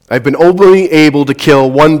I've been only able to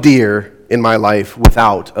kill one deer in my life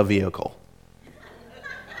without a vehicle.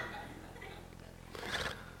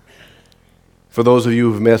 For those of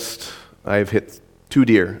you who've missed, I've hit 2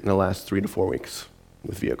 deer in the last 3 to 4 weeks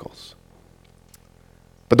with vehicles.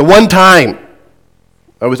 But the one time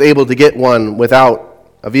I was able to get one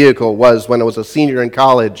without a vehicle was when I was a senior in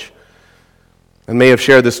college. I may have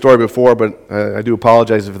shared this story before, but I do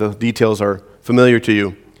apologize if the details are familiar to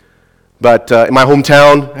you. But in my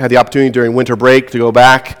hometown, I had the opportunity during winter break to go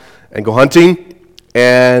back and go hunting,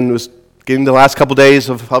 and it was getting the last couple days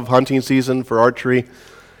of hunting season for archery.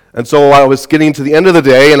 And so I was getting to the end of the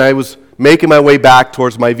day, and I was making my way back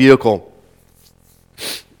towards my vehicle.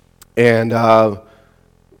 And as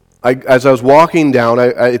I was walking down,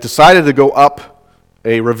 I decided to go up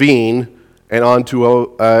a ravine and onto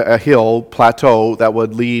a hill plateau that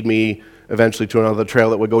would lead me eventually to another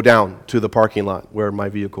trail that would go down to the parking lot where my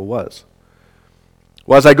vehicle was.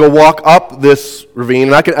 Well, as I go walk up this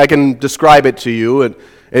ravine, and I can describe it to you,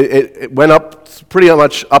 it went up pretty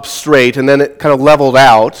much up straight, and then it kind of leveled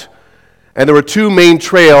out. And there were 2 main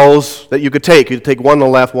trails that you could take. You could take one on the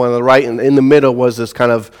left, one on the right, and in the middle was this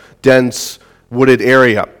kind of dense wooded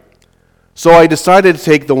area. So I decided to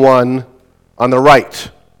take the one on the right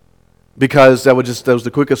because that was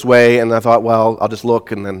the quickest way, and I thought, well, I'll just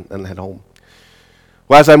look and then head home.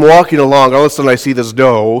 Well, as I'm walking along, all of a sudden I see this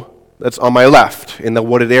doe that's on my left in the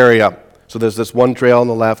wooded area. So there's this one trail on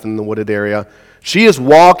the left in the wooded area. She is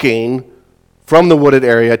walking from the wooded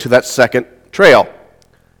area to that second trail.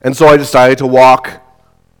 And so I decided to walk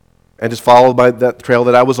and just follow by that trail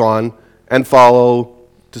that I was on and follow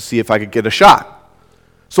to see if I could get a shot.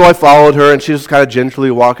 So I followed her, and she was kind of gingerly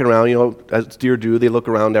walking around, as deer do. They look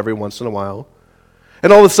around every once in a while.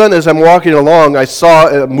 And all of a sudden, as I'm walking along, I saw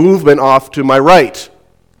a movement off to my right,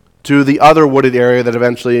 to the other wooded area that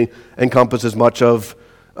eventually encompasses much of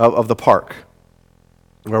the park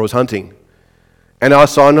where I was hunting. And I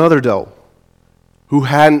saw another doe who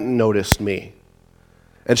hadn't noticed me.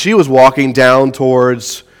 And she was walking down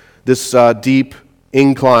towards this deep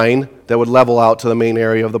incline that would level out to the main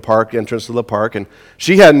area of the park, entrance to the park, and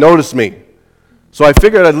she hadn't noticed me. So I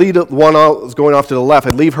figured I'd leave the one that was going off to the left,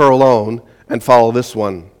 I'd leave her alone and follow this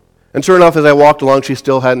one. And sure enough, as I walked along, she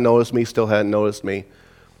still hadn't noticed me.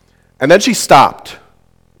 And then she stopped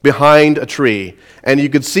behind a tree, and you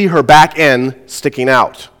could see her back end sticking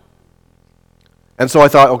out. And so I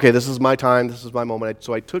thought, okay, this is my time, this is my moment.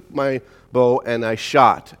 So I took my bow and I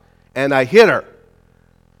shot, and I hit her.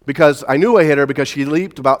 Because I knew I hit her because she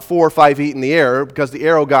leaped about 4 or 5 feet in the air because the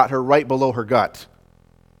arrow got her right below her gut.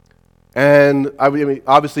 And I mean,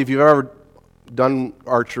 obviously, if you've ever done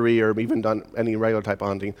archery or even done any regular type of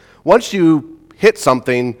hunting, once you hit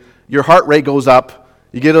something, your heart rate goes up,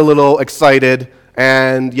 you get a little excited,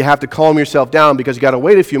 and you have to calm yourself down because you got to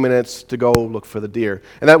wait a few minutes to go look for the deer.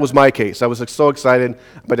 And that was my case. I was so excited,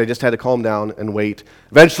 but I just had to calm down and wait.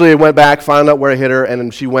 Eventually, I went back, found out where I hit her,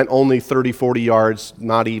 and she went only 30, 40 yards,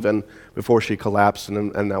 not even, before she collapsed,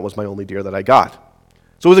 and that was my only deer that I got.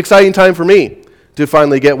 So it was an exciting time for me to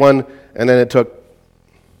finally get one, and then it took,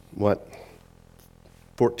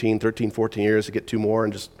 13, 14 years to get 2 more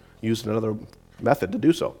and just use another method to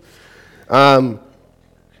do so.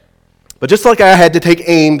 But just like I had to take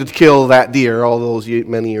aim to kill that deer all those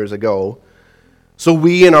many years ago, so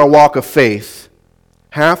we in our walk of faith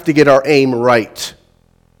have to get our aim right.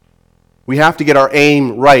 We have to get our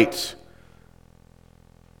aim right.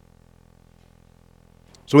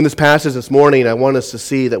 So in this passage this morning, I want us to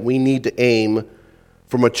see that we need to aim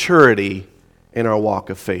for maturity in our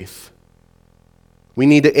walk of faith. We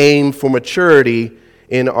need to aim for maturity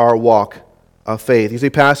in our walk of faith. You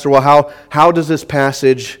say, Pastor, well, how does this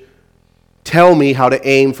passage tell me how to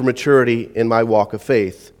aim for maturity in my walk of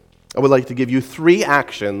faith? I would like to give you 3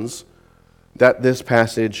 actions that this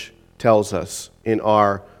passage tells us in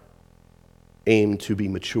our aim to be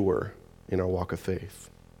mature in our walk of faith.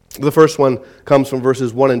 The first one comes from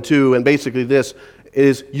verses 1 and 2, and basically this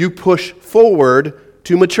is you push forward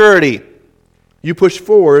to maturity. You push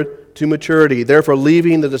forward to maturity. Therefore,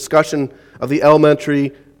 leaving the discussion of the elementary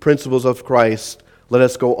principles of Christ, let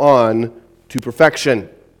us go on to perfection,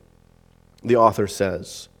 the author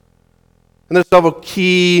says. And there's several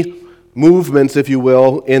key movements, if you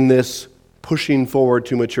will, in this pushing forward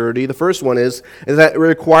to maturity. The first one is that it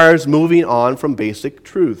requires moving on from basic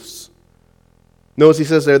truths. Notice he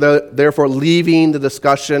says there, therefore, leaving the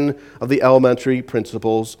discussion of the elementary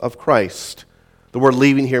principles of Christ. The word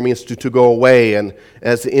leaving here means to go away, and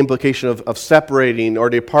as the implication of separating or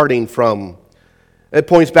departing from. It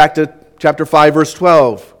points back to chapter 5, verse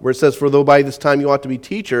 12, where it says, for though by this time you ought to be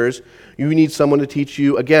teachers, you need someone to teach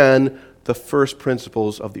you again the first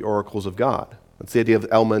principles of the oracles of God. That's the idea of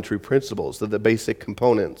elementary principles, the basic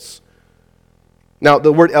components. Now,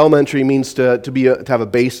 the word elementary means to have a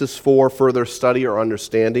basis for further study or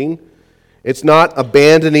understanding. It's not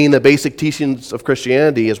abandoning the basic teachings of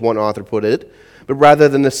Christianity, as one author put it, but rather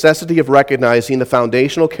the necessity of recognizing the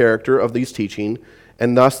foundational character of these teaching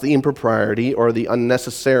and thus the impropriety or the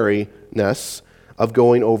unnecessariness of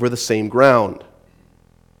going over the same ground.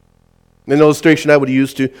 An illustration I would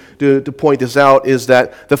use to point this out is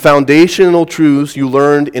that the foundational truths you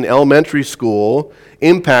learned in elementary school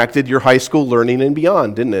impacted your high school learning and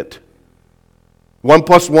beyond, didn't it? 1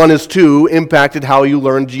 + 1 is 2 impacted how you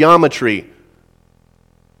learned geometry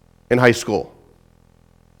in high school.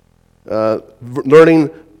 Learning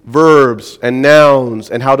verbs and nouns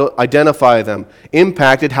and how to identify them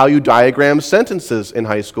impacted how you diagram sentences in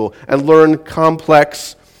high school and learn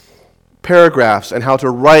complex paragraphs and how to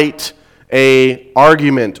write an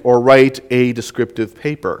argument or write a descriptive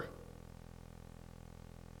paper.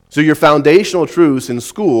 So your foundational truths in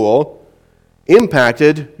school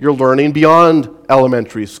impacted your learning beyond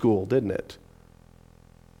elementary school, didn't it?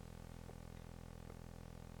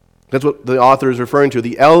 That's what the author is referring to.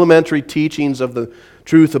 The elementary teachings of the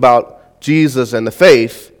truth about Jesus and the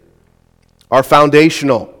faith are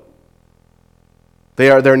foundational.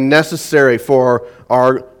 They're necessary for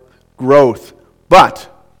our growth, but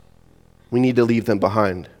we need to leave them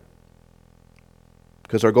behind.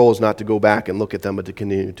 Because our goal is not to go back and look at them, but to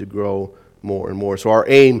continue to grow more and more. So our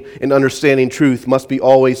aim in understanding truth must be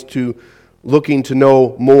always to looking to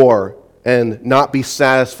know more and not be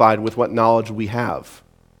satisfied with what knowledge we have.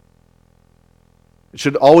 It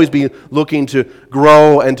should always be looking to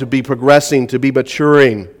grow and to be progressing, to be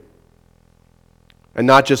maturing, and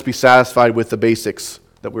not just be satisfied with the basics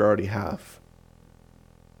that we already have.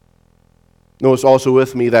 Notice also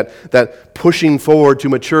with me that pushing forward to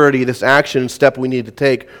maturity, this action step we need to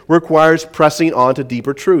take, requires pressing on to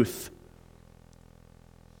deeper truth.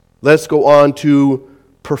 Let's go on to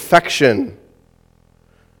perfection.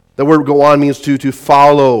 The word go on means to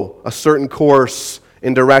follow a certain course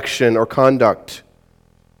in direction or conduct.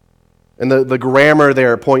 And the grammar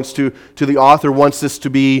there points to the author wants this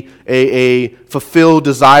to be a fulfilled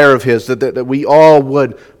desire of his, that we all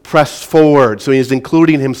would press forward. So he's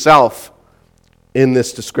including himself in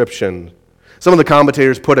this description. Some of the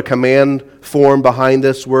commentators put a command form behind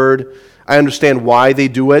this word. I understand why they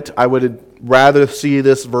do it. I would rather see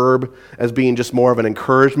this verb as being just more of an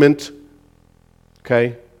encouragement.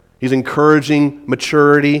 Okay? He's encouraging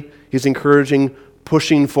maturity. He's encouraging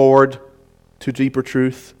pushing forward to deeper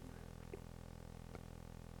truth.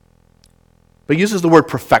 But he uses the word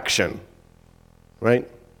perfection, right?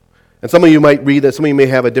 And some of you might read that, some of you may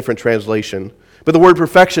have a different translation. But the word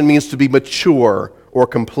perfection means to be mature or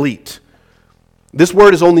complete. This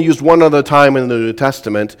word is only used one other time in the New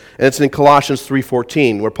Testament, and it's in Colossians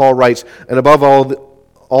 3:14, where Paul writes, "And above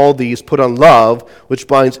all these, put on love, which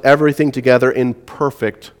binds everything together in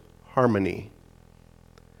perfect harmony."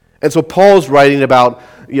 And so Paul's writing about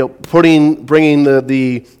bringing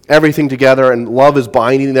the everything together, and love is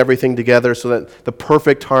binding everything together, so that the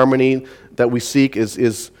perfect harmony that we seek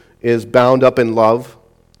is bound up in love.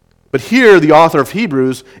 But here, the author of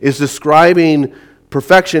Hebrews is describing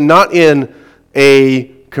perfection not in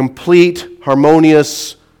a complete,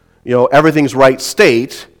 harmonious, everything's right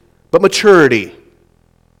state, but maturity,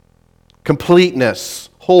 completeness,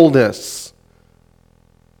 wholeness.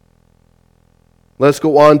 Let's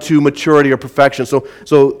go on to maturity or perfection. So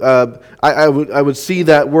I would see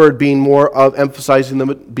that word being more of emphasizing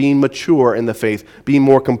being mature in the faith, being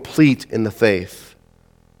more complete in the faith.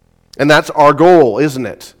 And that's our goal, isn't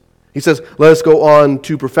it? He says, let us go on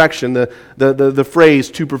to perfection. The phrase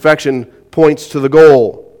to perfection points to the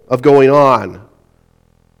goal of going on.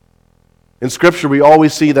 In Scripture, we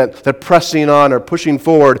always see that pressing on or pushing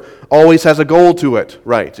forward always has a goal to it,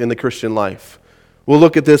 right, in the Christian life. We'll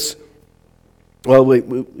look at this. Well,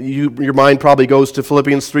 your mind probably goes to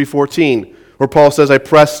Philippians 3:14, where Paul says, I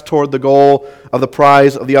press toward the goal of the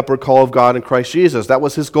prize of the upward call of God in Christ Jesus. That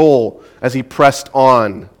was his goal as he pressed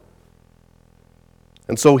on.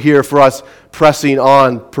 And so here for us, pressing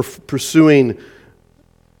on, pursuing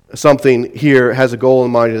something here has a goal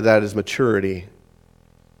in mind, and that is maturity.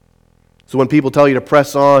 So when people tell you to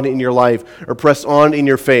press on in your life or press on in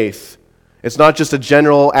your faith, it's not just a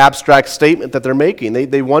general abstract statement that they're making.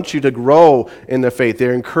 They want you to grow in their faith.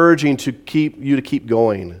 They're encouraging you to keep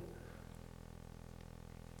going.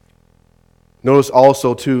 Notice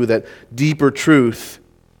also, too, that deeper truth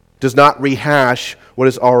does not rehash what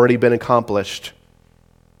has already been accomplished.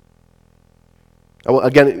 I will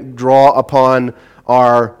again draw upon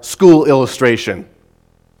our school illustration.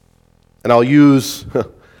 And I'll use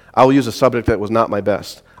a subject that was not my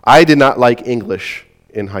best. I did not like English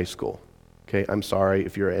in high school. Okay, I'm sorry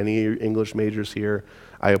if you're any English majors here.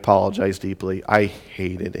 I apologize deeply. I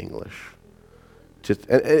hated English.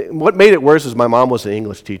 And what made it worse is my mom was an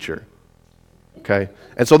English teacher. Okay,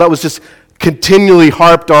 and so that was just continually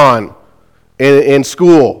harped on in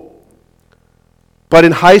school. But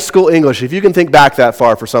in high school English, if you can think back that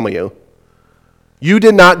far for some of you, you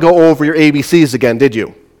did not go over your ABCs again, did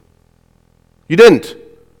you? You didn't.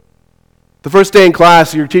 The first day in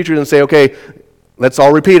class, your teacher didn't say, okay, let's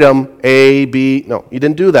all repeat them, A, B. No, you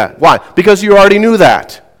didn't do that. Why? Because you already knew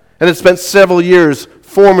that. And it spent several years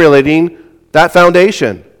formulating that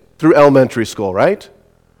foundation through elementary school, right?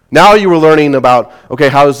 Now you were learning about, okay,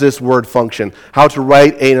 how does this word function? How to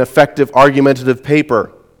write an effective argumentative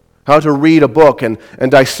paper. How to read a book and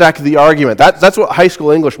dissect the argument. That's what high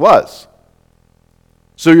school English was.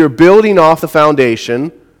 So you're building off the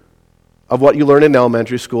foundation of what you learned in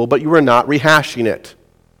elementary school, but you were not rehashing it.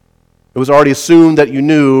 It was already assumed that you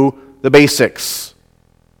knew the basics.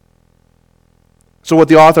 So what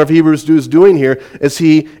the author of Hebrews is doing here is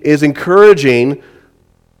he is encouraging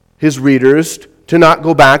his readers to not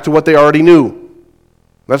go back to what they already knew.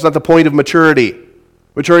 That's not the point of maturity.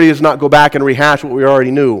 Maturity is not go back and rehash what we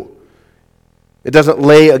already knew. It doesn't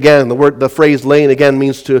lay again. The phrase laying again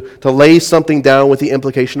means to lay something down with the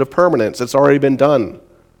implication of permanence. It's already been done.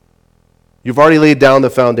 You've already laid down the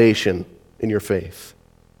foundation in your faith.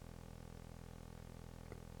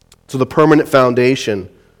 So the permanent foundation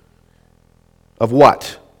of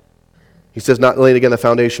what? He says not laying again the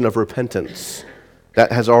foundation of repentance.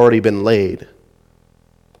 That has already been laid.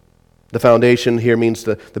 The foundation here means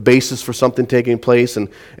the basis for something taking place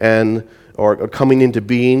or coming into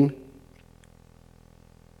being.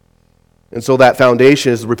 And so that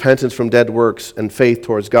foundation is repentance from dead works and faith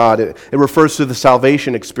towards God. It refers to the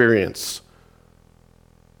salvation experience.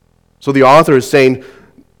 So the author is saying,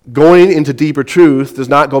 going into deeper truth does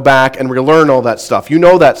not go back and relearn all that stuff. You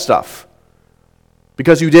know that stuff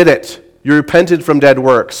because you did it. You repented from dead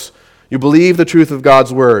works. You believed the truth of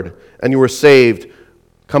God's word, and you were saved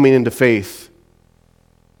coming into faith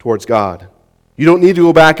towards God. You don't need to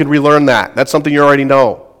go back and relearn that. That's something you already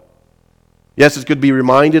know. Yes, it's good to be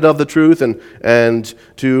reminded of the truth and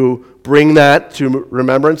to bring that to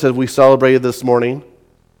remembrance as we celebrated this morning.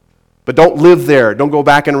 But don't live there. Don't go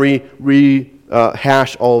back and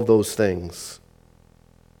rehash all of those things.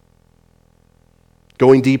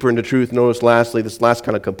 Going deeper into truth, notice lastly, this last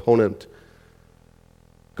kind of component.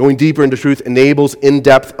 Going deeper into truth enables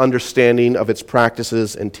in-depth understanding of its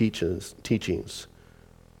practices and teachings.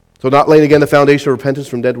 So not laying again the foundation of repentance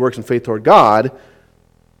from dead works and faith toward God.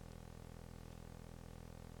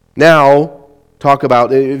 Now, talk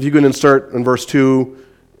about, if you can insert in verse 2,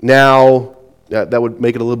 now, that would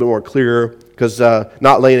make it a little bit more clear, because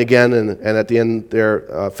not laying again and at the end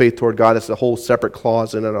there, faith toward God, it's a whole separate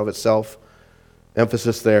clause in and of itself.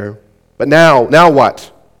 Emphasis there. But now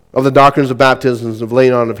what? Of the doctrines of baptisms, of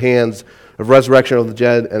laying on of hands, of resurrection of the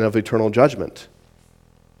dead, and of eternal judgment.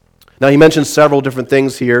 Now he mentions several different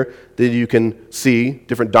things here that you can see,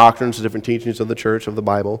 different doctrines, different teachings of the church, of the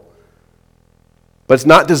Bible. But it's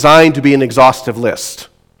not designed to be an exhaustive list,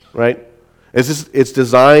 right? It's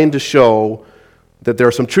designed to show that there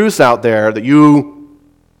are some truths out there that you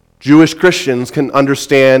Jewish Christians can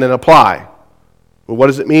understand and apply. Well, what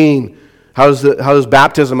does it mean? How does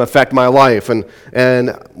baptism affect my life? And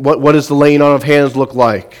what does the laying on of hands look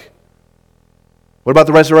like? What about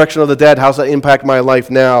the resurrection of the dead? How does that impact my life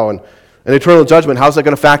now? And eternal judgment, how's that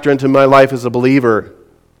going to factor into my life as a believer?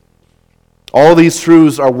 All these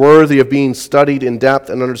truths are worthy of being studied in depth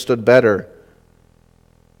and understood better.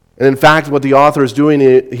 And in fact, what the author is doing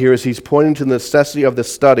here is he's pointing to the necessity of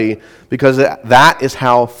this study because that is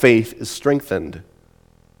how faith is strengthened.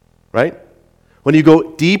 Right? When you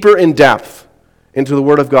go deeper in depth into the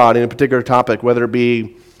Word of God in a particular topic, whether it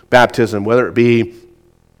be baptism, whether it be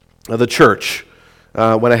the church,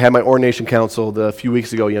 when I had my ordination council a few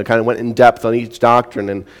weeks ago, kind of went in depth on each doctrine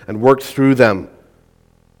and worked through them.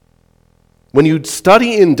 When you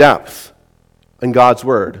study in depth in God's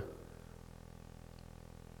Word,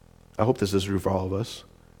 I hope this is true for all of us,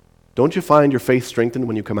 don't you find your faith strengthened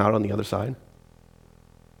when you come out on the other side?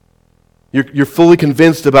 You're fully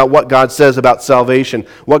convinced about what God says about salvation,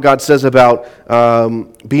 what God says about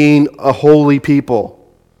being a holy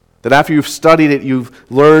people. That after you've studied it, you've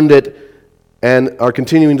learned it, and are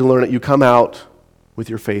continuing to learn it, you come out with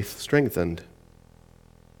your faith strengthened.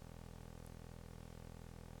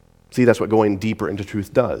 See, that's what going deeper into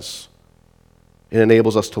truth does. It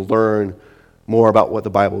enables us to learn more about what the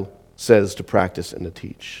Bible says to practice and to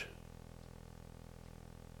teach.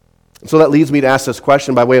 So that leads me to ask this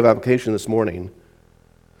question by way of application this morning.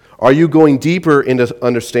 Are you going deeper into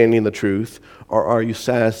understanding the truth, or are you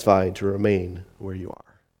satisfied to remain where you are?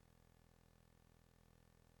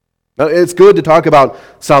 Now, it's good to talk about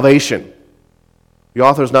salvation. The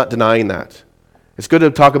author is not denying that. It's good to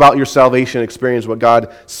talk about your salvation experience, what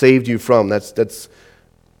God saved you from. That's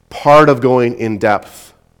part of going in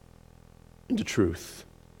depth into truth.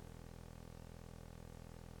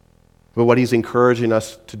 But what he's encouraging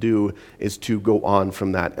us to do is to go on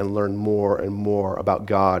from that and learn more and more about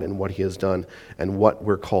God and what he has done and what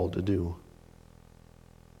we're called to do.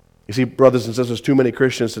 You see, brothers and sisters, too many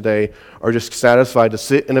Christians today are just satisfied to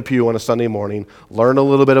sit in a pew on a Sunday morning, learn a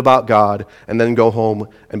little bit about God, and then go home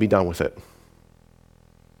and be done with it.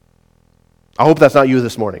 I hope that's not you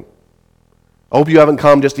this morning. I hope you haven't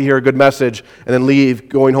come just to hear a good message and then leave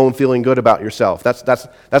going home feeling good about yourself.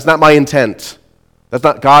 That's not my intent. That's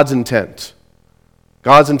not God's intent.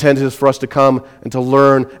 God's intent is for us to come and to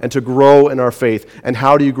learn and to grow in our faith. And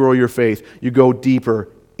how do you grow your faith? You go deeper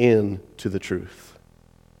into the truth.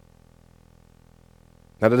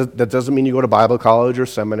 Now, that doesn't mean you go to Bible college or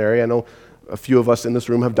seminary. I know a few of us in this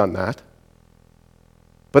room have done that.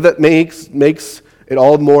 But that makes it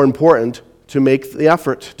all the more important to make the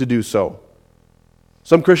effort to do so.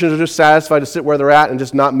 Some Christians are just satisfied to sit where they're at and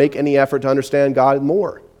just not make any effort to understand God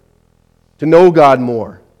more, to know God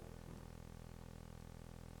more.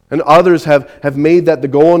 And others have made that the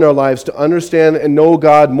goal in their lives, to understand and know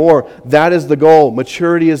God more. That is the goal.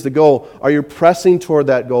 Maturity is the goal. Are you pressing toward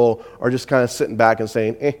that goal, or just kind of sitting back and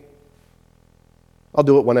saying, I'll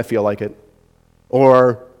do it when I feel like it,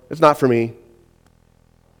 or it's not for me?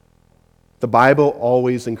 The Bible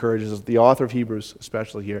always encourages us, the author of Hebrews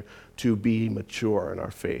especially here, to be mature in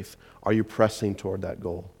our faith. Are you pressing toward that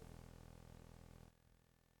goal?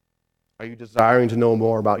 Are you desiring to know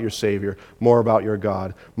more about your Savior, more about your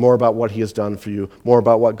God, more about what he has done for you, more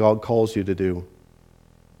about what God calls you to do?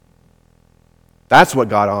 That's what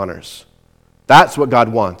God honors. That's what God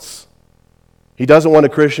wants. He doesn't want a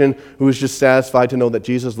Christian who is just satisfied to know that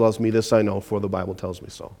Jesus loves me, this I know, for the Bible tells me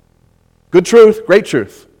so. Good truth, great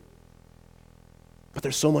truth. But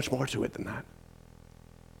there's so much more to it than that.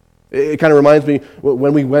 It kind of reminds me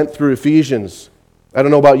when we went through Ephesians. I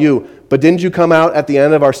don't know about you, but didn't you come out at the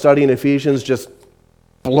end of our study in Ephesians just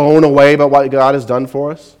blown away by what God has done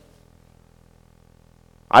for us?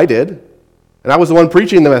 I did. And I was the one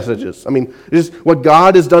preaching the messages. I mean, just what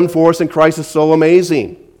God has done for us in Christ is so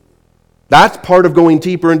amazing. That's part of going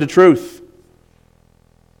deeper into truth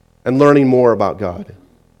and learning more about God.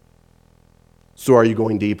 So are you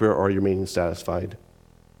going deeper, or are you remaining satisfied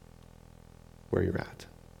where you're at?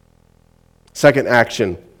 Second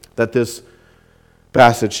action that this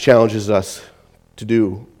passage challenges us to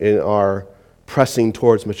do in our pressing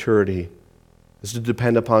towards maturity is to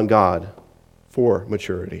depend upon God for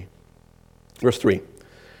maturity. Verse 3,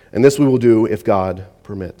 and this we will do if God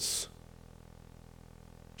permits.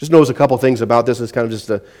 Just notice a couple things about this. It's kind of just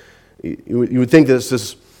you would think that this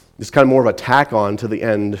is kind of more of a tack on to the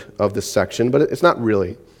end of this section, but it's not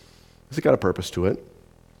really. It's got a purpose to it.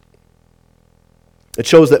 It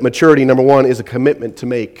shows that maturity, number one, is a commitment to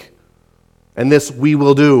make. And this we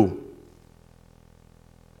will do.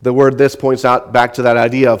 The word this points out back to that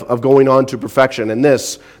idea of going on to perfection. And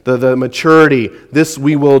this, the maturity, this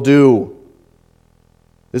we will do.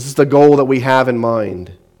 This is the goal that we have in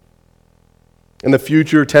mind. And the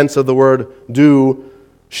future tense of the word do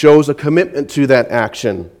shows a commitment to that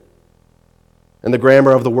action. And the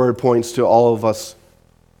grammar of the word points to all of us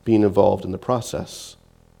being involved in the process.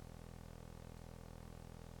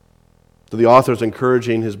 So the author is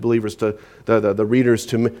encouraging his believers, the readers,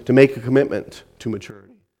 to make a commitment to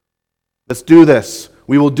maturity. Let's do this.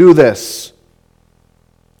 We will do this.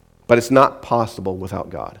 But it's not possible without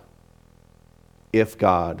God, if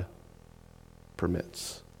God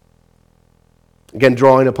permits. Again,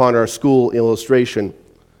 drawing upon our school illustration,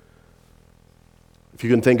 if you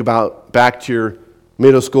can think about back to your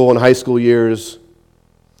middle school and high school years,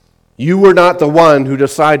 you were not the one who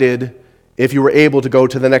decided if you were able to go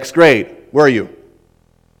to the next grade, were you?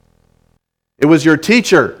 It was your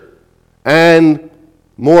teacher and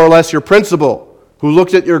more or less your principal who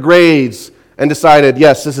looked at your grades and decided,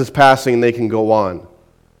 yes, this is passing, they can go on.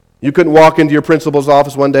 You couldn't walk into your principal's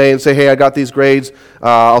office one day and say, hey, I got these grades,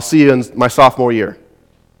 I'll see you in my sophomore year.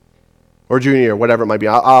 Or junior year, whatever it might be.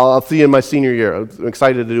 I'll see you in my senior year. I'm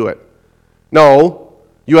excited to do it. No,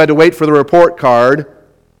 you had to wait for the report card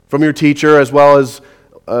from your teacher as well as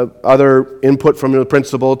other input from the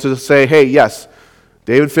principal to say, hey, yes,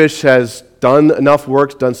 David Fish has done enough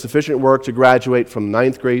work, done sufficient work to graduate from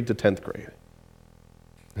 9th grade to 10th grade.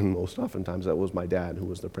 And most oftentimes that was my dad who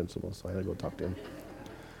was the principal, so I had to go talk to him.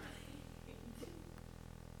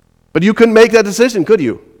 But you couldn't make that decision, could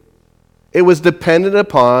you? It was dependent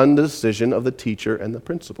upon the decision of the teacher and the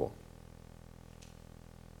principal.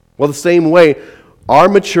 Well, the same way, our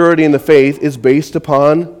maturity in the faith is based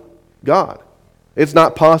upon God. It's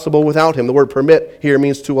not possible without Him. The word permit here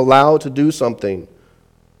means to allow to do something.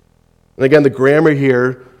 And again, the grammar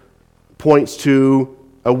here points to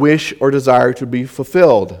a wish or desire to be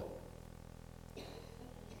fulfilled.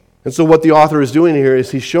 And so what the author is doing here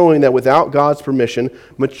is he's showing that without God's permission,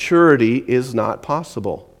 maturity is not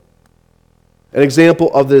possible. An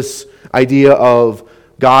example of this idea of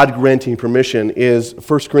God granting permission is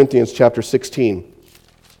 1 Corinthians chapter 16,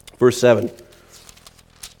 verse 7. Let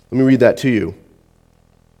me read that to you.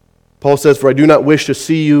 Paul says, For I do not wish to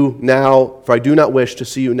see you now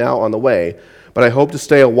on the way, but I hope to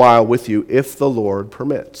stay a while with you if the Lord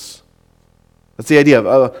permits. That's the idea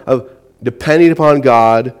of depending upon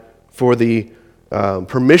God for the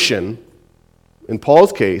permission, in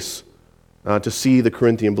Paul's case, to see the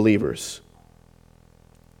Corinthian believers.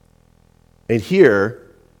 And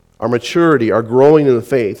here, our maturity, our growing in the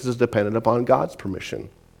faith is dependent upon God's permission.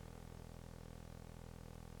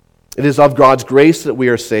 It is of God's grace that we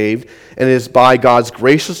are saved, and it is by God's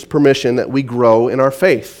gracious permission that we grow in our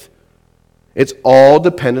faith. It's all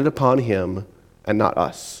dependent upon Him and not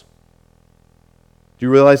us. Do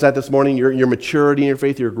you realize that this morning? Your maturity in your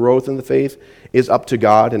faith, your growth in the faith is up to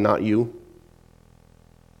God and not you?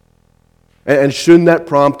 And shouldn't that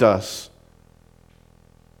prompt us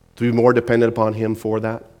to be more dependent upon Him for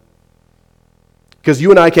that? Because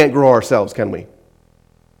you and I can't grow ourselves, can we? I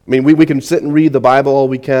mean, we can sit and read the Bible all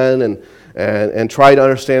we can and try to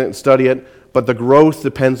understand it and study it, but the growth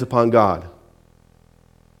depends upon God.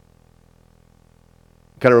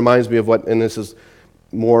 It kind of reminds me of what, and this is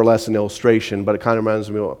more or less an illustration, but it kind of reminds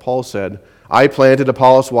me of what Paul said. I planted,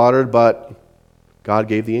 Apollos watered, but God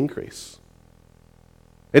gave the increase.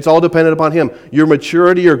 It's all dependent upon Him. Your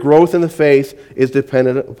maturity, your growth in the faith is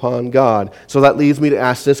dependent upon God. So that leads me to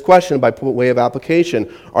ask this question by way of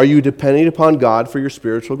application. Are you depending upon God for your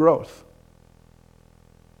spiritual growth?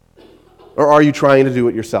 Or are you trying to do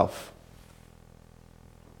it yourself?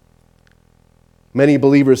 Many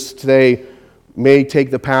believers today may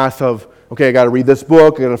take the path of, okay, I got to read this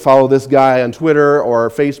book, I got to follow this guy on Twitter or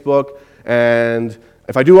Facebook, and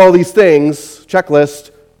if I do all these things,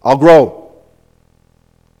 checklist, I'll grow.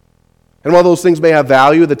 And while those things may have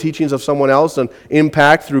value, the teachings of someone else and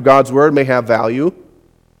impact through God's Word may have value.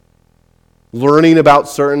 Learning about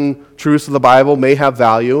certain truths of the Bible may have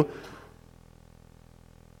value.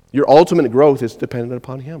 Your ultimate growth is dependent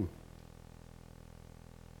upon Him.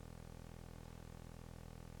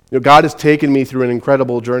 You know, God has taken me through an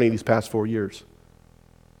incredible journey these past 4 years.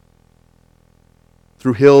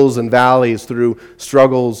 Through hills and valleys, through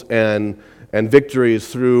struggles and victories,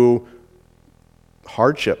 through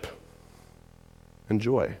hardship and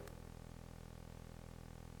joy.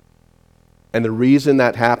 And the reason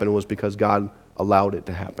that happened was because God allowed it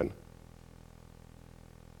to happen.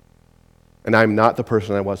 And I'm not the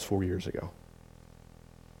person I was 4 years ago.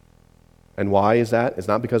 And why is that? It's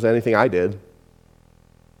not because of anything I did.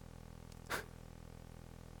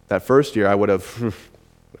 That first year I would have,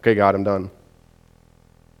 okay, God, I'm done.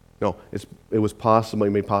 No, it was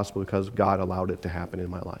made possible because God allowed it to happen in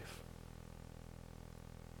my life.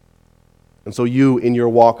 And so you, in your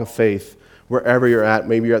walk of faith, wherever you're at,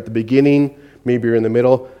 maybe you're at the beginning, maybe you're in the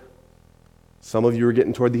middle, some of you are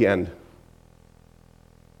getting toward the end.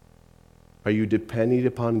 Are you depending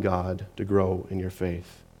upon God to grow in your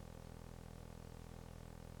faith?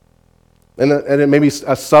 And it maybe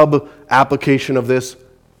a sub-application of this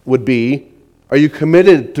would be, are you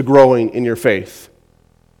committed to growing in your faith?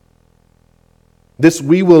 This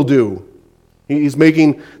we will do. He's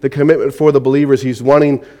making the commitment for the believers. He's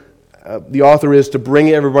wanting, the author is to bring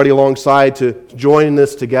everybody alongside to join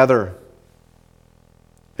this together.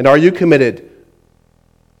 And are you committed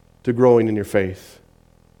to growing in your faith?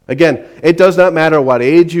 Again, it does not matter what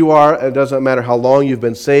age you are. It does not matter how long you've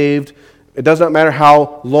been saved. It does not matter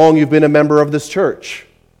how long you've been a member of this church.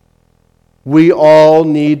 We all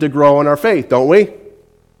need to grow in our faith, don't we?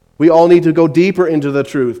 We all need to go deeper into the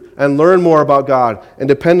truth and learn more about God and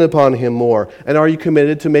depend upon Him more. And are you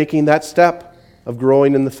committed to making that step of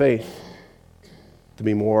growing in the faith to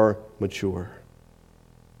be more mature?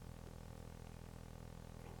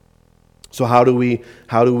 So how do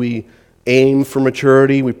we aim for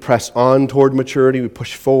maturity? We press on toward maturity. We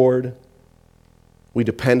push forward. We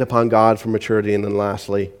depend upon God for maturity. And then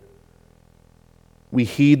lastly, we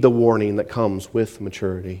heed the warning that comes with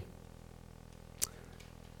maturity.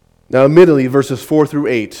 Now, admittedly, verses 4 through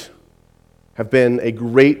 8 have been a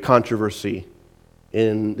great controversy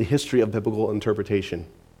in the history of biblical interpretation.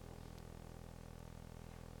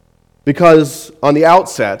 Because on the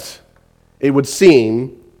outset, it would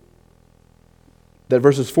seem that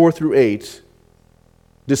verses 4 through 8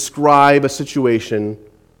 describe a situation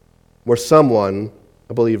where someone,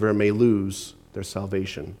 a believer, may lose their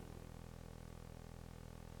salvation.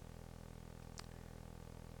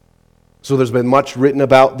 So there's been much written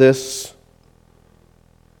about this.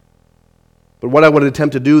 But what I would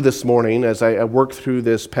attempt to do this morning as I work through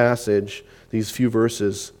this passage, these few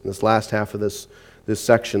verses, this last half of this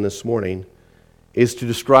section this morning, is to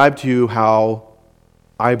describe to you how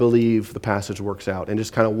I believe the passage works out and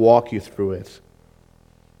just kind of walk you through it.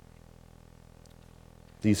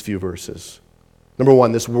 These few verses. Number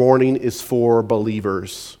one, this warning is for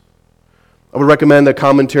believers. I would recommend a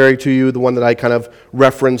commentary to you, the one that I kind of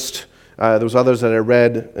referenced. There was others that I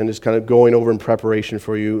read and just kind of going over in preparation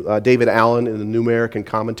for you. David Allen in the New American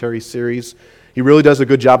Commentary series. He really does a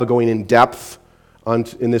good job of going in depth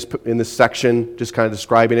in this section, just kind of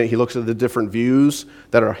describing it. He looks at the different views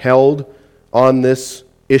that are held on this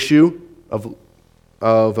issue of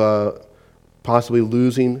possibly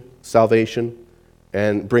losing salvation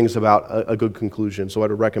and brings about a good conclusion. So I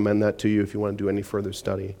would recommend that to you if you want to do any further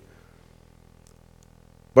study.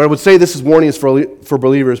 But I would say this is warning for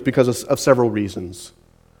believers because of several reasons.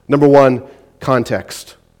 Number one,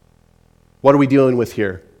 context. What are we dealing with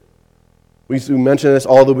here? We mentioned this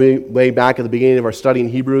all the way back at the beginning of our study in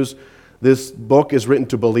Hebrews. This book is written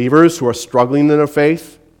to believers who are struggling in their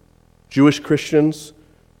faith, Jewish Christians,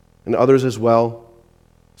 and others as well.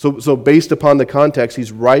 So based upon the context,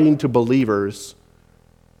 he's writing to believers.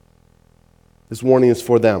 This warning is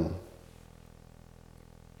for them.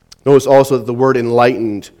 Notice also that the word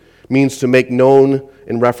enlightened means to make known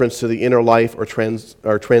in reference to the inner life or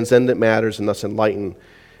transcendent matters, and thus enlighten.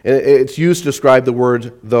 And it's used to describe the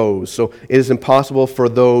word those. So it is impossible for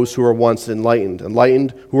those who are once enlightened.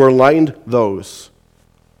 Enlightened, who are enlightened, those.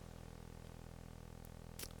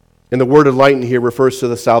 And the word enlightened here refers to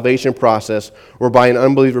the salvation process whereby an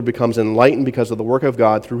unbeliever becomes enlightened because of the work of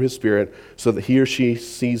God through His Spirit so that he or she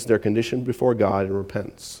sees their condition before God and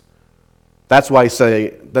repents. That's why I say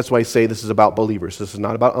this is about believers. This is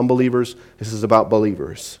not about unbelievers. This is about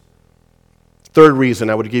believers. Third reason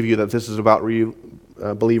I would give you that this is about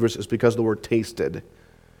believers is because of the word tasted.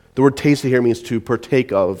 The word tasted here means to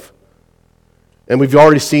partake of. And we've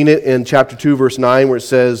already seen it in chapter 2, verse 9, where it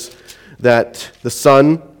says that the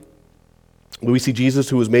Son, we see Jesus,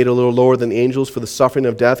 who was made a little lower than the angels for the suffering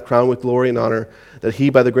of death, crowned with glory and honor, that He,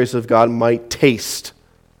 by the grace of God, might taste.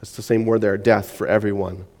 That's the same word there, death, for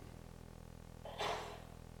everyone.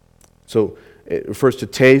 So it refers to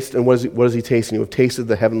taste, and what is he tasting? You have tasted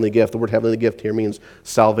the heavenly gift. The word heavenly gift here means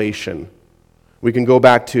salvation. We can go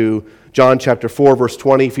back to John chapter 4, verse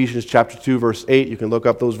 20, Ephesians chapter 2, verse 8. You can look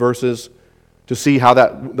up those verses to see how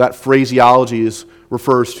that phraseology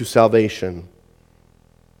refers to salvation.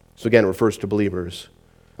 So again, it refers to believers.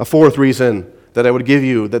 A fourth reason that I would give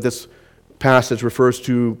you that this passage refers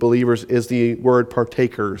to believers is the word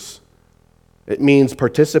partakers. It means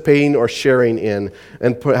participating or sharing in,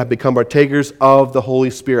 and have become partakers of the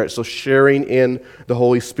Holy Spirit. So sharing in the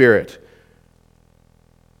Holy Spirit.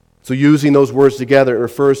 So using those words together, it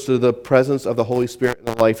refers to the presence of the Holy Spirit in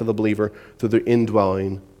the life of the believer through the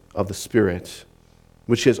indwelling of the Spirit,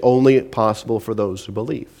 which is only possible for those who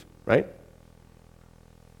believe, right?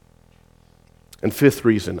 And fifth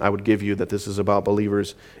reason I would give you that this is about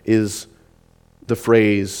believers is the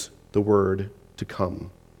phrase, the word, to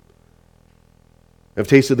come. I've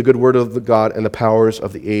tasted the good word of the God and the powers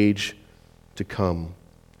of the age to come.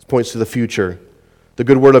 This points to the future. The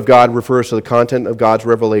good word of God refers to the content of God's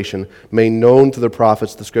revelation, made known to the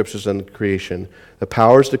prophets, the scriptures, and the creation. The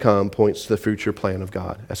powers to come points to the future plan of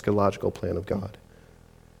God, eschatological plan of God.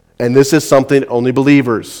 And this is something only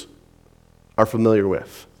believers are familiar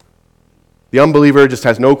with. The unbeliever just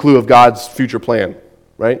has no clue of God's future plan,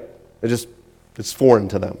 right? It's foreign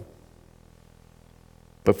to them.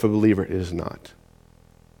 But for the believer, it is not.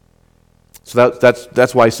 So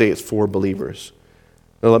that's why I say it's for believers.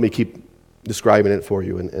 Now let me keep describing it for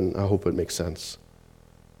you, and I hope it makes sense.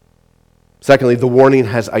 Secondly, the warning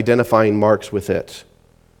has identifying marks with it.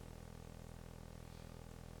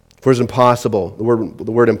 For it's impossible, the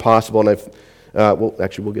word impossible, and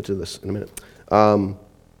we'll get to this in a minute.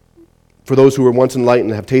 For those who were once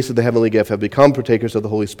enlightened, have tasted the heavenly gift, have become partakers of the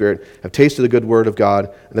Holy Spirit, have tasted the good word of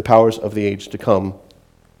God and the powers of the age to come.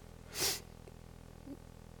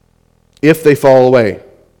 If they fall away,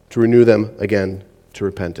 to renew them again to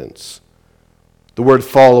repentance. The word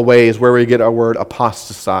fall away is where we get our word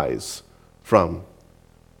apostatize from.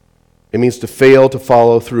 It means to fail to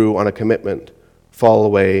follow through on a commitment, fall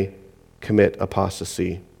away, commit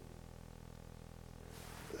apostasy.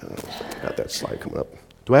 Got that slide coming up.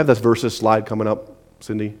 Do I have this verses slide coming up,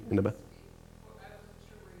 Cindy, in the back?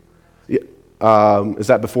 Yeah. Is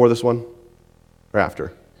that before this one or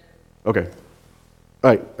after? Okay. All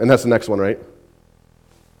right, and that's the next one, right?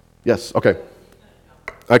 Yes, okay.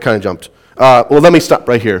 I kind of jumped. Well, let me stop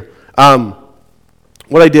right here.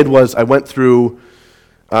 What I did was I went through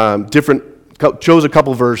chose a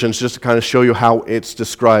couple versions just to kind of show you how it's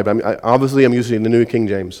described. Obviously, I'm using the New King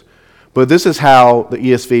James. But this is how the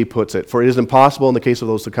ESV puts it. For it is impossible in the case of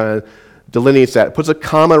those to kind of delineates that. It puts a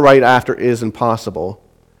comma right after is impossible.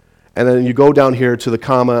 And then you go down here to the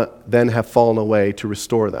comma, then have fallen away to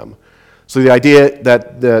restore them. So the idea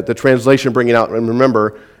that the translation bringing out, and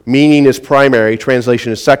remember, meaning is primary,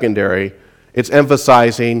 translation is secondary. It's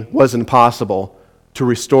emphasizing was impossible to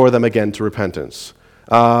restore them again to repentance.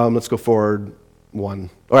 Let's go forward one.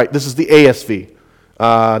 All right, this is the ASV,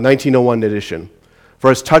 1901 edition. For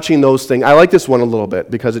as touching those things, I like this one a little bit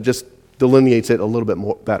because it just delineates it a little bit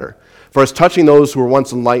more better. For as touching those who were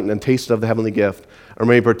once enlightened and tasted of the heavenly gift, are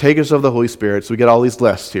made partakers of the Holy Spirit, so we get all these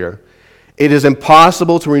lists here. It is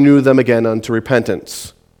impossible to renew them again unto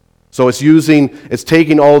repentance. So it's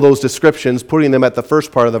taking all those descriptions, putting them at the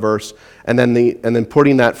first part of the verse, and then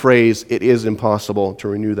putting that phrase, it is impossible to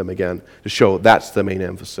renew them again, to show that's the main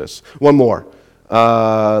emphasis. One more.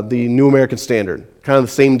 The New American Standard. Kind of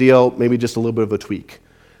the same deal, maybe just a little bit of a tweak.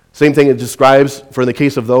 Same thing it describes, for in the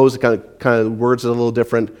case of those, it kind of words it a little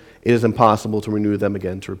different. It is impossible to renew them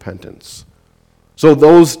again to repentance. So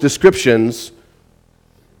those descriptions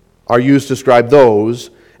are used to describe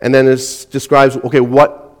those, and then it describes, okay,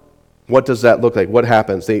 what does that look like? What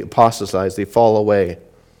happens? They apostatize, they fall away.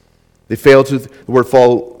 They fail to, the word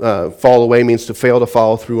fall away means to fail to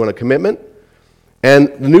follow through on a commitment. And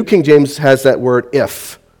the New King James has that word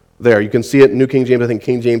if there. You can see it in New King James. I think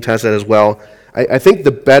King James has that as well. I think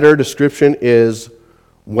the better description is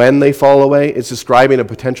when they fall away. It's describing a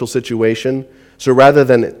potential situation. So rather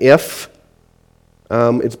than if,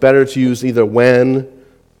 it's better to use either when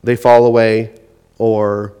they fall away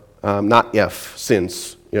or not if,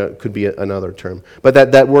 since. It could be another term. But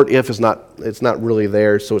that word if is not really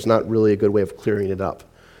there, so it's not really a good way of clearing it up.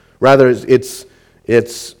 Rather,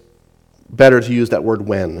 it's better to use that word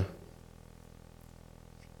when.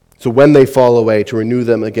 So when they fall away, to renew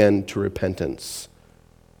them again to repentance.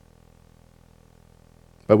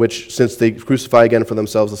 By which, since they crucify again for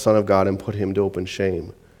themselves the Son of God and put him to open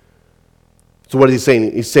shame. So what is he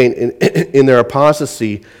saying? He's saying in their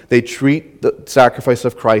apostasy, they treat the sacrifice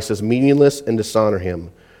of Christ as meaningless and dishonor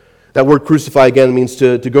him. That word crucify again means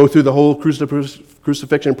to go through the whole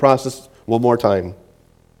crucifixion process one more time.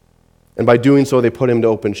 And by doing so, they put him to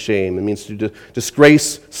open shame. It means to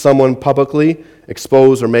disgrace someone publicly,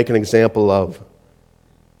 expose or make an example of.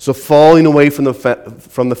 So falling away from the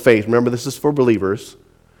faith, remember this is for believers,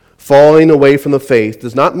 falling away from the faith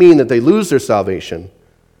does not mean that they lose their salvation,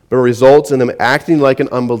 but results in them acting like an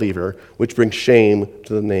unbeliever, which brings shame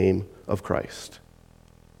to the name of Christ.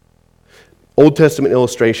 Old Testament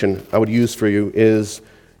illustration I would use for you is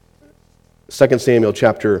 2 Samuel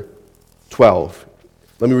chapter 12.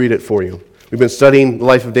 Let me read it for you. We've been studying the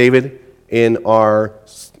life of David in our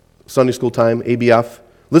Sunday school time, ABF.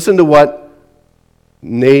 Listen to what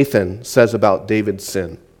Nathan says about David's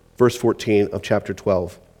sin. Verse 14 of chapter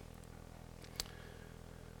 12.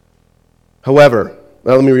 However,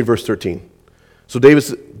 let me read verse 13. So David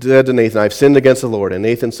said to Nathan, I have sinned against the Lord. And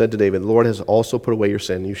Nathan said to David, the Lord has also put away your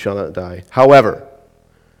sin. You shall not die. However,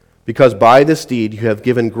 because by this deed you have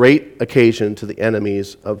given great occasion to the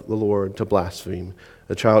enemies of the Lord to blaspheme,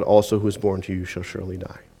 the child also who is born to you shall surely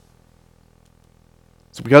die.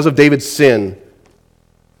 So because of David's sin,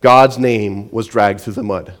 God's name was dragged through the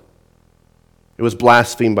mud. It was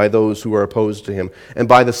blasphemed by those who were opposed to him. And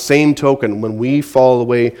by the same token, when we fall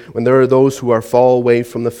away, when there are those who fall away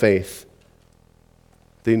from the faith,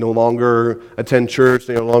 they no longer attend church,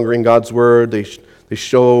 they are no longer in God's word, they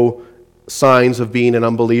show signs of being an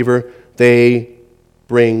unbeliever, they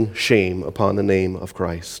bring shame upon the name of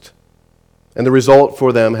Christ. And the result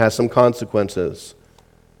for them has some consequences.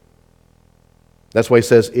 That's why he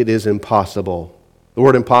says it is impossible. The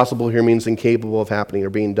word impossible here means incapable of happening or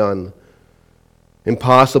being done.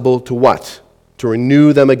 Impossible to what? To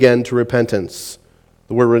renew them again to repentance.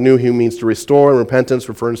 The word renew here means to restore, and repentance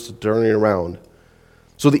refers to turning around.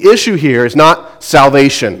 So the issue here is not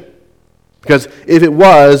salvation. Because if it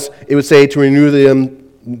was, it would say to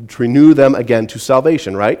renew them again to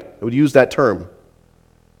salvation, right? It would use that term.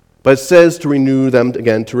 But it says to renew them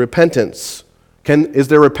again to repentance. Is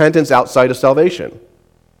there repentance outside of salvation?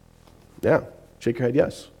 Yeah. Shake your head,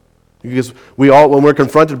 yes. Because when we're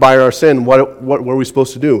confronted by our sin, what are we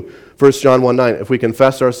supposed to do? 1 John 1:9, if we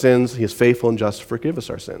confess our sins, he is faithful and just to forgive us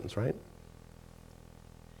our sins, right?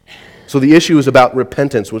 So the issue is about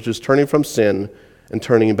repentance, which is turning from sin and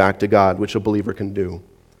turning back to God, which a believer can do.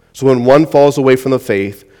 So when one falls away from the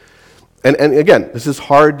faith, and again, this is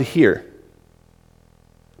hard to hear,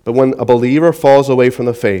 but when a believer falls away from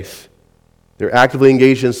the faith, they're actively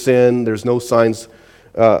engaged in sin, there's no signs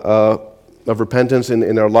of repentance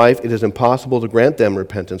in their life, it is impossible to grant them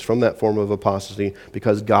repentance from that form of apostasy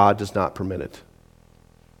because God does not permit it.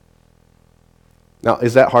 Now,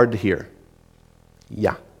 is that hard to hear?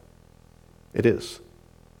 Yeah, it is.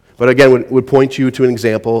 But again, would point you to an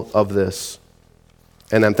example of this.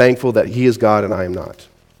 And I'm thankful that he is God and I am not.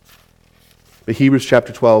 But Hebrews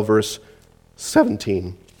chapter 12, verse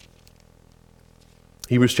 17.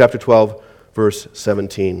 Hebrews chapter 12, verse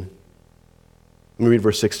 17. Let me read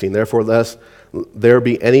verse 16. Therefore, lest there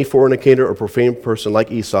be any fornicator or profane person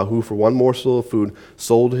like Esau, who for one morsel of food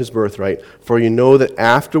sold his birthright. For you know that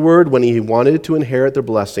afterward, when he wanted to inherit the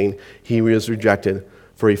blessing, he was rejected,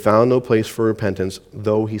 for he found no place for repentance,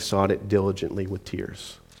 though he sought it diligently with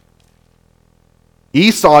tears.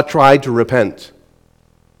 Esau tried to repent,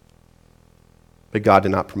 but God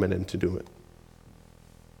did not permit him to do it.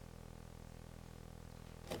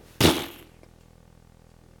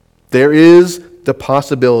 There is the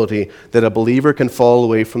possibility that a believer can fall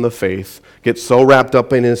away from the faith, get so wrapped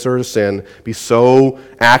up in his or her sin, be so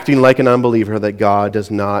acting like an unbeliever that God does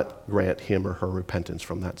not grant him or her repentance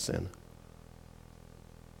from that sin.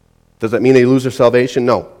 Does that mean they lose their salvation?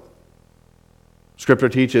 No. Scripture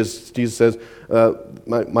teaches, Jesus says,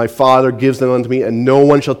 my Father gives them unto me, and no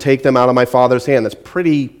one shall take them out of my Father's hand. That's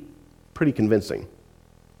pretty convincing.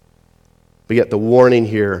 But yet the warning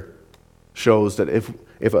here shows that if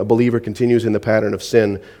a believer continues in the pattern of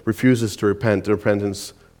sin, refuses to repent, the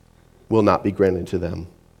repentance will not be granted to them.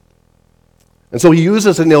 And so he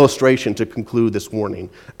uses an illustration to conclude this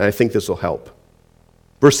warning, and I think this will help.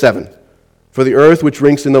 Verse 7, for the earth which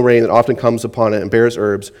drinks in the rain that often comes upon it and bears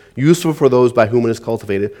herbs, useful for those by whom it is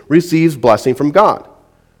cultivated, receives blessing from God.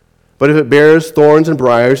 But if it bears thorns and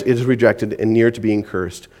briars, it is rejected and near to being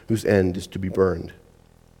cursed, whose end is to be burned.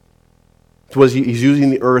 So he's using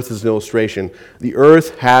the earth as an illustration. The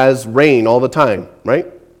earth has rain all the time,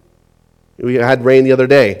 right? We had rain the other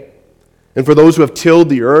day. And for those who have tilled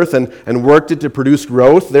the earth and worked it to produce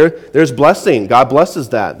growth, there's blessing. God blesses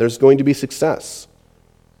that. There's going to be success.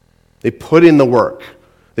 They put in the work.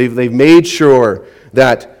 They've made sure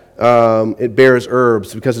that it bears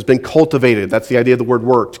herbs because it's been cultivated. That's the idea of the word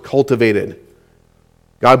worked, cultivated.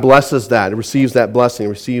 God blesses that. It receives that blessing,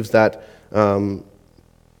 receives that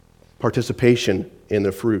participation in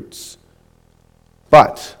the fruits.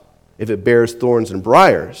 But if it bears thorns and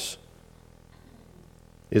briars,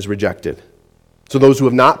 it is rejected. So those who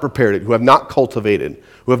have not prepared it, who have not cultivated,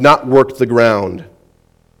 who have not worked the ground, the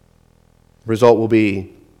result will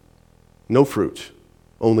be no fruit,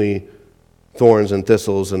 only thorns and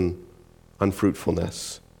thistles and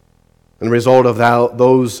unfruitfulness. And the result of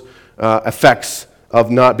those effects of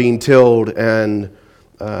not being tilled and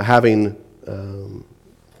having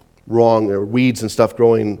wrong or weeds and stuff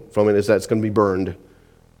growing from it is that it's going to be burned.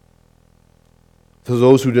 So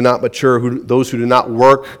those who do not mature, those who do not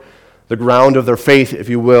work the ground of their faith, if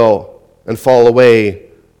you will, and fall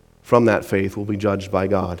away from that faith will be judged by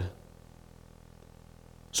God.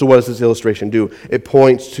 So what does this illustration do? It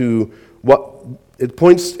points to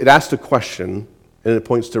it asks a question and it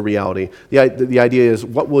points to reality. The idea is,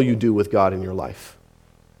 what will you do with God in your life?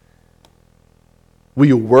 Will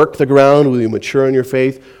you work the ground? Will you mature in your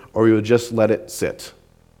faith? Or will you just let it sit?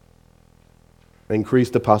 Increase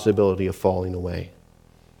the possibility of falling away.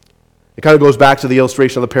 It kind of goes back to the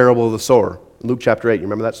illustration of the parable of the sower. Luke chapter 8, you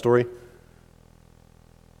remember that story?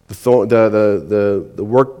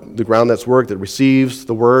 The ground that's worked, that receives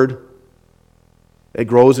the word. It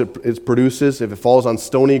grows, it produces. If it falls on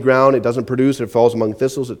stony ground, it doesn't produce. If it falls among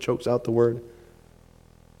thistles, it chokes out the word.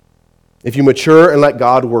 If you mature and let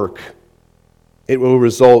God work, it will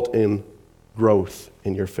result in growth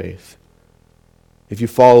in your faith. If you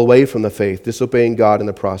fall away from the faith, disobeying God in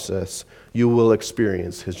the process, you will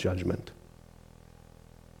experience his judgment.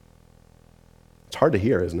 It's hard to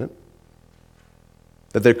hear, isn't it?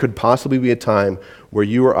 That there could possibly be a time where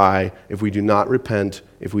you or I, if we do not repent,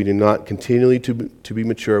 if we do not continually to be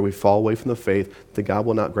mature, we fall away from the faith, that God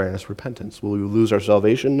will not grant us repentance. Will we lose our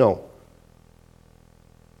salvation? No.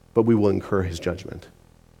 But we will incur his judgment.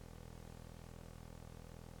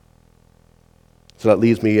 So that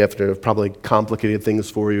leads me, after I've probably complicated things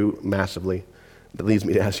for you massively, that leads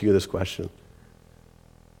me to ask you this question.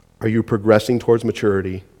 Are you progressing towards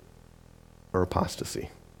maturity or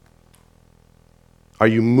apostasy? Are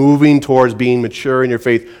you moving towards being mature in your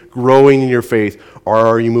faith, growing in your faith, or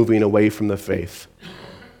are you moving away from the faith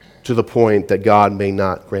to the point that God may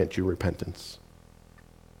not grant you repentance?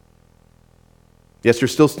 Yes,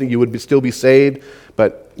 you would still be saved,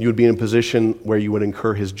 but you would be in a position where you would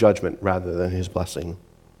incur his judgment rather than his blessing.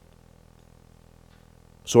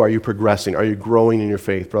 So are you progressing? Are you growing in your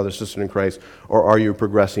faith, brother, sister in Christ, or are you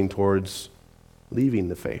progressing towards leaving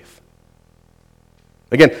the faith?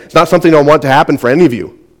 Again, it's not something I want to happen for any of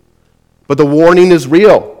you, but the warning is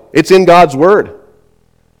real. It's in God's word.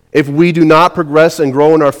 If we do not progress and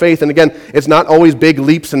grow in our faith, and again, it's not always big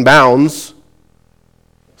leaps and bounds.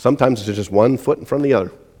 Sometimes it's just one foot in front of the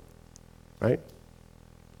other, right?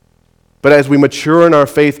 But as we mature in our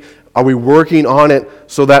faith, are we working on it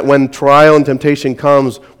so that when trial and temptation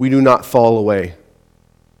comes, we do not fall away?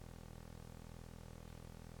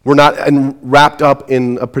 We're not wrapped up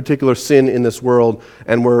in a particular sin in this world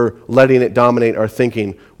and we're letting it dominate our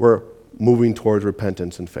thinking. We're moving towards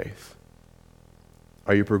repentance and faith.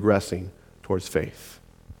 Are you progressing towards faith?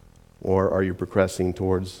 Or are you progressing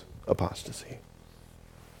towards apostasy?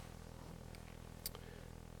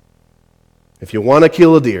 If you want to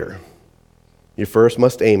kill a deer, you first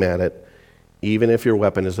must aim at it, even if your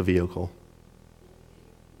weapon is a vehicle.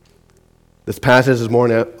 This passage this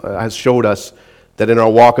morning has showed us that in our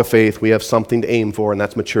walk of faith, we have something to aim for, and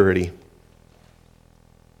that's maturity.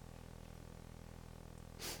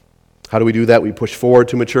 How do we do that? We push forward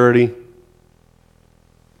to maturity.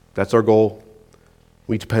 That's our goal.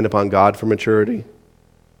 We depend upon God for maturity.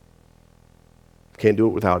 Can't do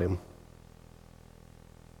it without him.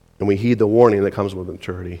 And we heed the warning that comes with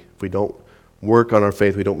maturity. If we don't work on our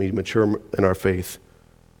faith, we don't be mature in our faith,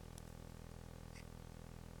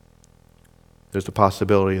 there's the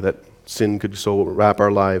possibility that sin could so wrap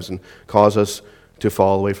our lives and cause us to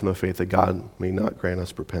fall away from the faith that God may not grant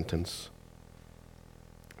us repentance.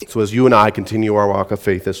 So as you and I continue our walk of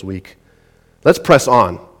faith this week, let's press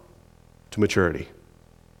on to maturity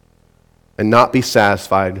and not be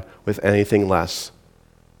satisfied with anything less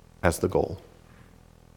as the goal.